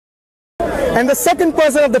and the second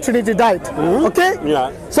person of the Trinity died. Okay?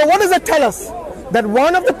 Yeah. So what does that tell us? That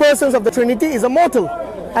one of the persons of the Trinity is a mortal.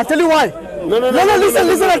 I'll tell you why. No,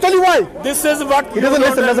 listen, I'll tell you why. This is what He you doesn't don't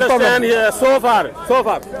listen, that's the problem. understand here so far.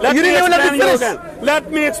 You didn't even let me finish.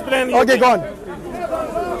 Let me explain you. Okay, go on.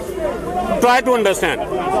 Try to understand.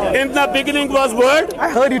 In the beginning was word. I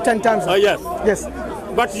heard you 10 times. Yes. Yes.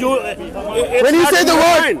 But you, When you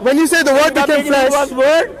say the word became flesh. Was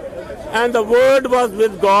word, and the word was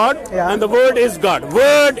with God, Yeah. and the word is God.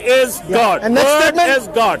 Word is God. And next word statement? is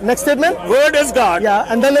God. Next statement? Word is God. Yeah,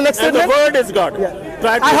 and then the next And the statement? word is God. Yeah.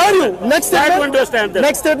 Try to I heard you. understand. Next Try statement? to understand this.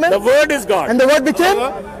 Next statement? The word is God. And the word became?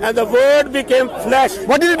 And the word became flesh.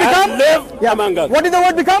 What did it become? And lived among us. What did the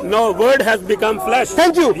word become? No, word has become flesh.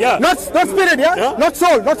 Thank you. Yeah. Not spirit, yeah? Yeah. Not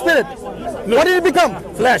soul, not spirit. No. What did it become?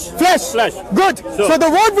 Flesh. Flesh. Good. So the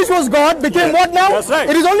word which was God became Yeah. what now? That's right.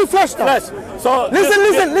 It is only flesh now. Flesh. So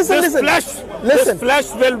Listen. This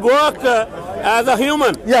flesh will work as a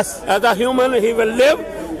human. Yes. As a human, he will live.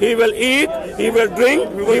 He will eat, he will drink,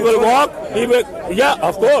 he will walk, he will, yeah,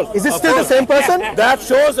 of course. Is it still the same person? That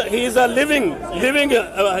shows he is a living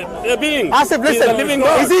being. Asif, listen. He's a living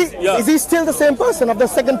God. Is he still the same person of the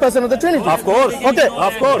second person of the Trinity? Of course. Okay.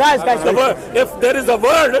 Of course. Guys. The word, if there is a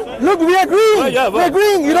word, Look, we are agreeing. yeah, We're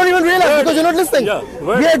agreeing. You don't even realize Word. because you're not listening. Yeah,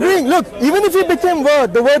 word. We are agreeing. Look, even if he became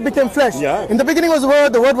word, the word became flesh. Yeah. In the beginning was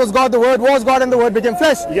the word was God, the word was God, and the word became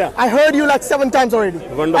flesh. Yeah. I heard you like 7 times already.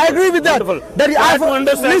 Wonderful. I agree with that. Wonderful. That Try to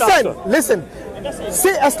understand listen. See,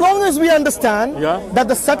 as long as we understand Yeah. that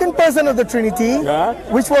the second person of the Trinity, Yeah.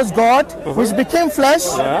 which was God, which became flesh,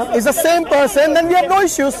 Yeah. is the same person, then we have no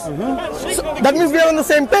issues. So that means we are on the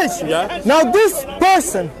same page. Yeah. Now this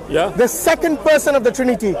person, Yeah. the second person of the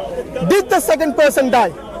Trinity, did the second person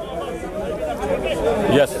die?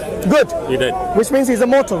 yes, Good. he did. Which means he's a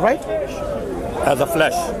mortal, right? As a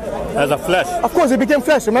flesh. Of course, he became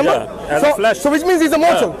flesh, remember? Yeah, as a flesh. So which means he's a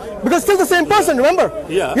mortal. Because still the same person, remember?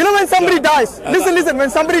 Yeah. You know when somebody Yeah. dies, listen, when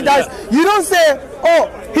somebody dies, you don't say, oh,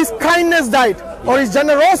 his kindness died or his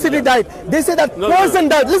generosity died. They say that person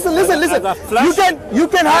died. Listen. As a flesh, you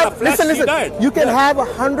can as have, a flesh, listen. he died. You can have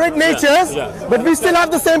 100 natures, Yeah. but we still have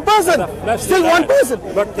the same person. flesh, Still he one died. person.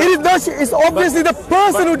 But- It's obviously the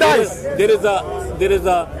person who dies. There is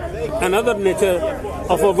another nature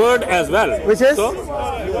of a word as well. Which is? So,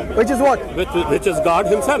 Which is what? which is God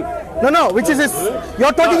himself. No, which is his,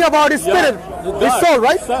 you're talking about his spirit, his soul,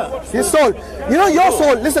 right? Sir. His soul. You know your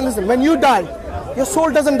soul, listen, when you die, your soul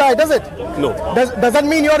doesn't die, does it? No. Does that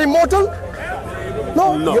mean you're immortal?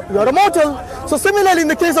 No. You're immortal. So similarly in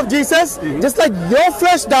the case of Jesus, just like your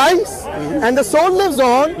flesh dies and the soul lives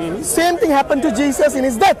on, same thing happened to Jesus in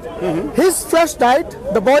his death. His flesh died,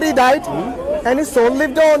 the body died, and his soul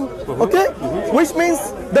lived on. Okay? Which means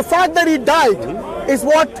the fact that he died is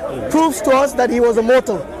what proves to us that he was a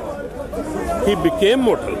mortal. He became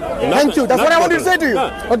mortal. Thank you. That's what I wanted to say to you.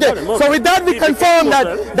 Okay. So with that, we confirm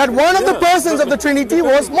that one of the persons of the Trinity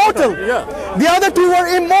was mortal. Yeah. The other two were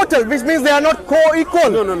immortal, which means they are not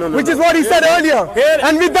co-equal. No. Which is what he said earlier.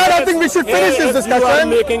 And with that, I think we should finish this discussion. You are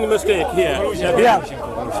making a mistake here. Yeah.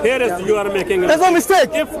 Here is you are making a There's no mistake.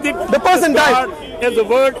 If The person died. is the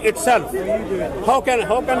word itself, how can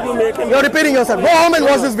you make him? You're repeating yourself. Go home and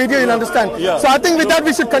watch this video, you'll understand. Yeah. So I think with that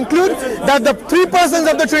we should conclude that the 3 persons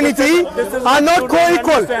of the Trinity are not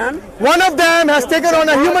co-equal. One of them has taken on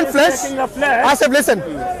a human flesh. Asif, listen.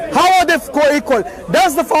 How are they co-equal?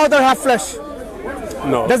 Does the Father have flesh?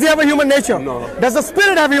 No. Does he have a human nature? No. Does the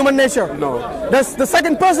Spirit have human nature? No. Does the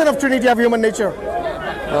second person of Trinity have human nature?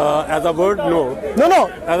 As a word, no. No.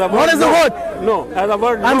 As a word, What is the no. word? No. As a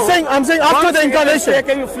word, no. I'm saying after Once the it is incarnation.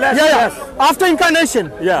 taking flesh, Yeah. yes. After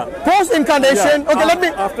incarnation. Yeah. Post incarnation. Yeah. Okay, let me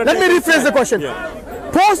taking rephrase the flesh. question. Yeah.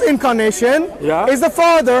 Post incarnation, Yeah. is the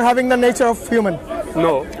Father having the nature of human?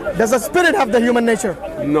 No. Does the Spirit have the human nature?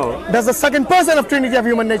 No. Does the second person of Trinity have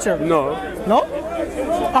human nature? No. No?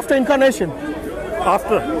 After incarnation.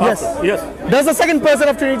 After. Yes. Does the second person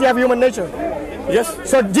of Trinity have human nature? Yes.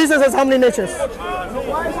 So Jesus has how many natures?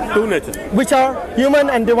 2 natures. Which are human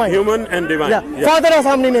and divine. Human and divine. Yeah. Yeah. Father has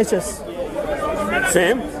how many natures?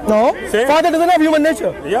 Same. No. Same. Father doesn't have human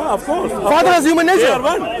nature. Yeah, of course. Father has human nature.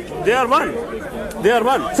 They are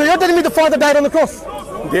one. So you're telling me the Father died on the cross?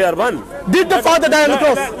 They are one. Did the Father die on the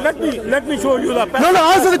cross? Let me show you the passage. No,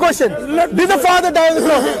 answer the question. Did the Father die on the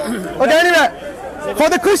cross? Okay, anyway. For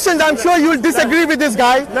the Christians, I'm sure you'll disagree with this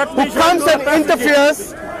guy who comes and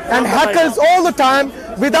interferes and heckles all the time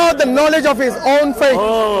without the knowledge of his own faith.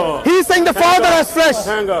 He's saying the Father has flesh.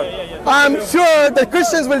 Thank God. I'm sure the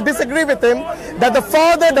Christians will disagree with him that the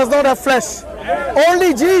Father does not have flesh.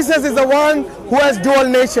 Only Jesus is the one who has dual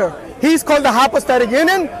nature. He's called the hypostatic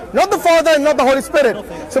union, not the Father and not the Holy Spirit.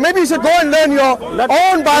 So maybe you should go and learn your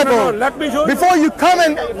own Bible let me show you. before you come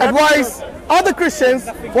and advise other Christians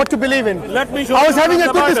what to believe in. Let me show I was you having a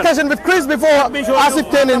the good Bible. discussion with Chris before me show you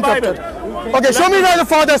Asif came from the interrupted. Bible. Okay, show me where the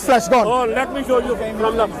Father's flesh. Go on. Oh, let me show you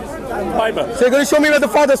from the Bible. So you're going to show me where the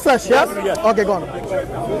Father's flesh, yeah? Yes. Okay, go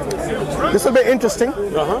on. This will be interesting.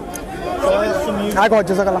 I got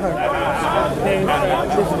Jazakallah khair.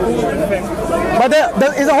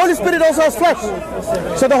 But is the Holy Spirit also has flesh?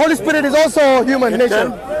 So the Holy Spirit is also human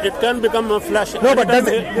nature. It can become a flesh. No, but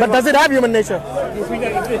does it have human nature?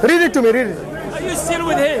 Read it to me, read it. Are you still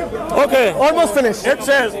with him? Okay. Almost finished. It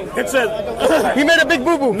says, He made a big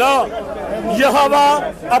boo-boo. no,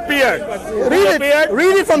 Jehovah appeared.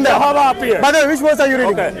 Read it from there. Jehovah appeared. By the way, which verse are you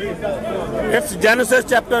reading? Okay. It's Genesis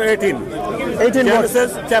chapter 18. 18 verse.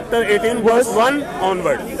 Genesis chapter 18, verse 1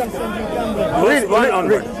 onward. Verse 1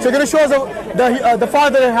 onward. So you're going to show us the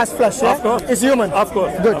Father has flesh, yeah? Of course. It's human. Of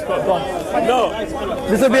course. Good. Of course. Go on. No,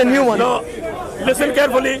 This will be a new one. no. Listen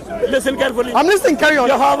carefully. Listen carefully. I'm listening, carry on.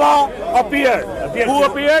 Jehovah appeared. Who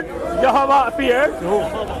appeared? Jehovah appeared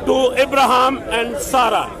to Abraham and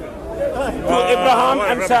Sarah. To Abraham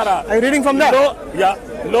and Sarah. Are you reading from there?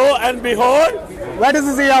 Lo and behold, Where does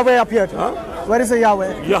it say Yahweh appeared? Where is the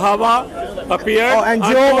Yahweh? Jehovah appeared. Oh, and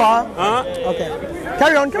unto- Jehovah. Huh? Okay.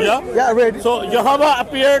 Carry on, carry on. Yeah, read. So Jehovah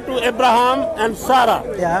appeared to Abraham and Sarah.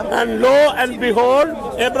 Yeah. And lo and behold,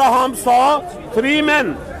 Abraham saw three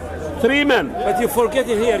men. Three men. But you forget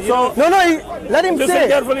it here. So No, let him listen say.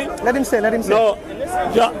 carefully. Let him say. No,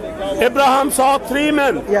 Abraham saw three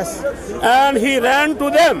men. Yes. And he ran to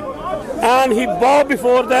them, and he bowed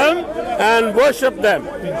before them and worshipped them.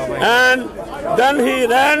 And then he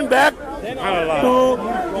ran back to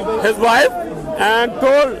his wife and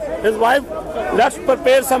told his wife, let's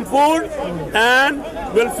prepare some food and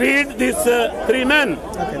we'll feed these three men.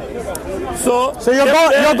 So your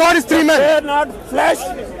God is three men? If they're not flesh,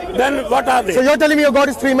 then what are they? So you're telling me your God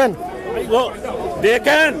is three men? So they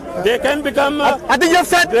can become. I think you have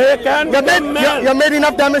said They can become men. you made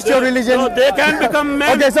enough damage to your religion. No, they can become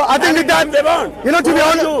men. Okay, so I think with that, they want. you know,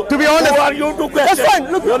 to be honest, Who are you to question? that's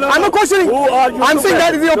fine. Look, I'm not questioning. Who are you I'm to saying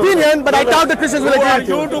that is question? the opinion, but I doubt the Christians will Who are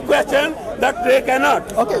agree with you you. to question that they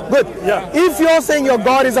cannot? Okay, good. Yeah. If you're saying your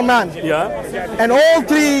God is a man, Yeah, and all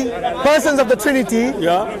three persons of the Trinity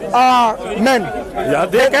yeah, are men, yeah.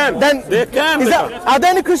 They can. then They can. become. are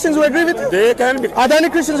there any Christians who agree with you? They can. Are there any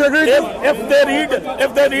Christians who agree with you? If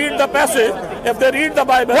they read the passage, if they read the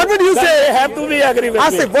Bible, What would you then say? They have to be agree with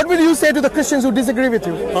Asif, me. what will you say to the Christians who disagree with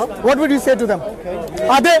you? Huh? What would you say to them?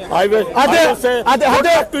 Are they? I will say, good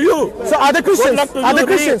luck to you. So are the Good Christians? luck to Are you. the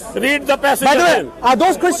Christians? Read the passage By the way, again. are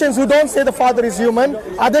those Christians who don't say the Father is human?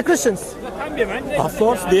 Are they Christians? Of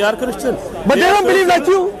course, they are Christians. But they don't believe like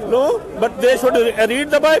you. No, but they should read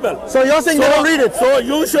the Bible. So you're saying they don't read it? So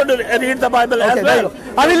you should read the Bible as Okay, there you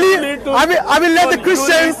well. go. I will let the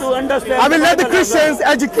Christians. To understand I will let the Bible as well. Christians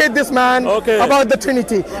educate this man Okay. about the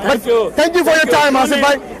Trinity. But you. thank you for your time, Asif.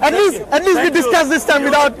 At least we Thank you. discussed this time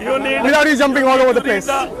without you jumping all over the place.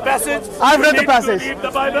 Read the passage. I've You read the need to passage. Read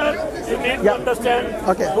the Bible. You need to understand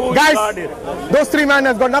Okay, who guys, God is. those three men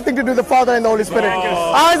has got nothing to do with the Father and the Holy Spirit.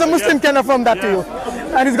 I, as a Muslim, can affirm that to you,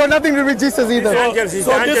 and it's got nothing to do with Jesus either.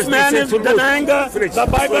 So this man is denying the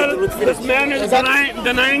Bible. This man is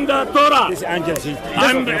denying the Torah.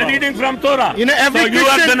 I'm reading from Torah. You know, so you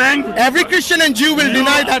are denying. every Christian and Jew will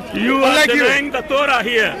deny that. You are unlike denying the Torah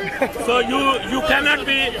here. So you cannot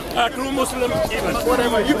be a true Muslim even.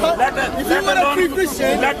 You can't, if you were a free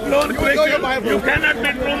Christian, Let alone you would know your Christian. Bible. You cannot be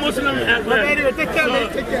true Muslim as well. Anyway, take care.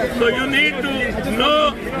 So you need to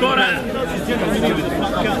know Torah.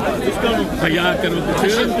 हया करो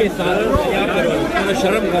के साथ क्या करो थोड़ा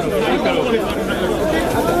शर्म करो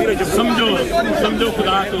समझो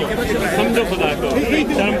खुदा को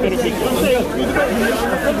शर्म करो कुछ